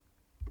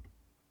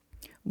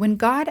When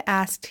God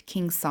asked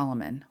King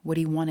Solomon what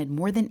he wanted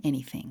more than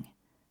anything,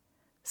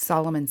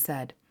 Solomon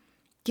said,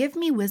 "Give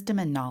me wisdom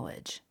and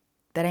knowledge,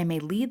 that I may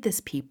lead this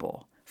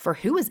people, for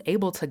who is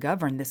able to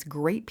govern this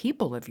great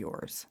people of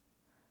yours?"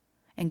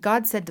 And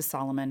God said to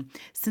Solomon,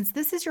 "Since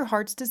this is your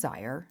heart's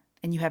desire,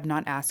 and you have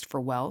not asked for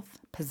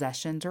wealth,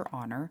 possessions, or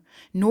honor,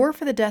 nor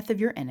for the death of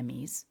your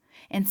enemies,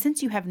 and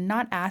since you have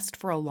not asked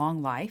for a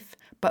long life,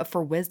 but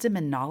for wisdom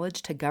and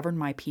knowledge to govern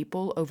my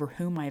people over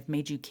whom I have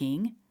made you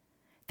king,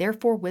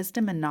 therefore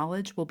wisdom and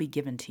knowledge will be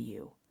given to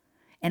you.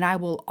 And I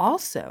will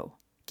also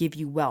give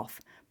you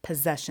wealth,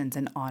 possessions,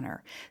 and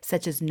honor,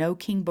 such as no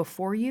king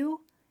before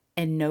you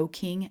and no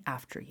king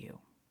after you."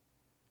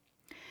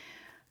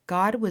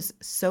 God was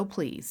so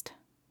pleased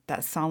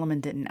that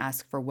Solomon didn't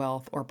ask for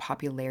wealth or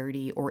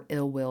popularity or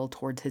ill will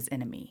towards his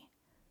enemy.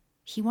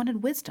 He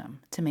wanted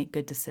wisdom to make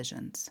good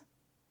decisions.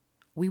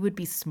 We would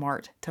be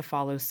smart to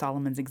follow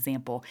Solomon's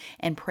example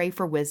and pray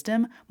for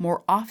wisdom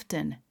more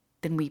often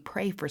than we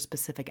pray for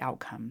specific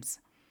outcomes.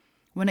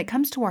 When it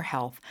comes to our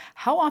health,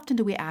 how often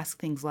do we ask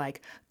things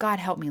like, "God,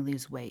 help me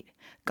lose weight.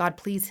 God,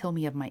 please heal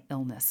me of my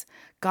illness.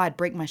 God,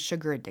 break my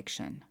sugar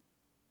addiction."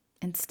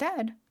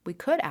 Instead, we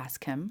could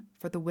ask Him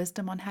for the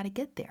wisdom on how to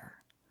get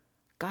there.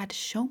 "God,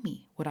 show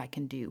me what I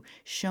can do.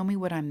 Show me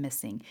what I'm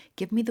missing.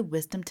 Give me the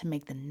wisdom to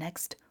make the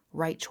next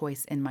right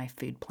choice in my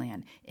food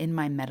plan, in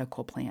my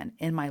medical plan,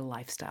 in my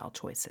lifestyle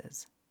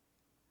choices."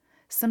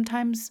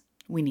 Sometimes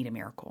we need a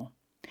miracle,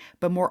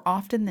 but more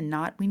often than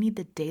not, we need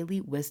the daily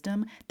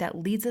wisdom that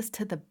leads us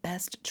to the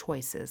best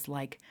choices,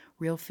 like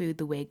real food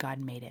the way God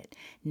made it,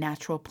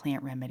 natural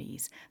plant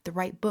remedies, the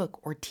right book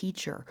or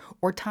teacher,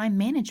 or time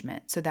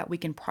management so that we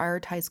can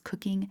prioritize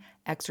cooking,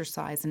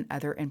 exercise, and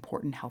other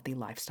important healthy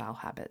lifestyle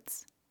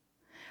habits.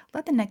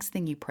 Let the next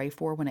thing you pray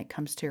for when it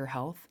comes to your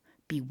health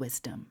be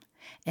wisdom,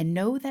 and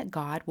know that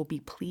God will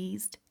be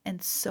pleased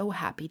and so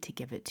happy to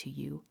give it to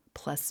you,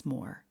 plus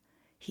more.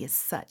 He is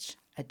such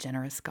a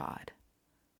generous God.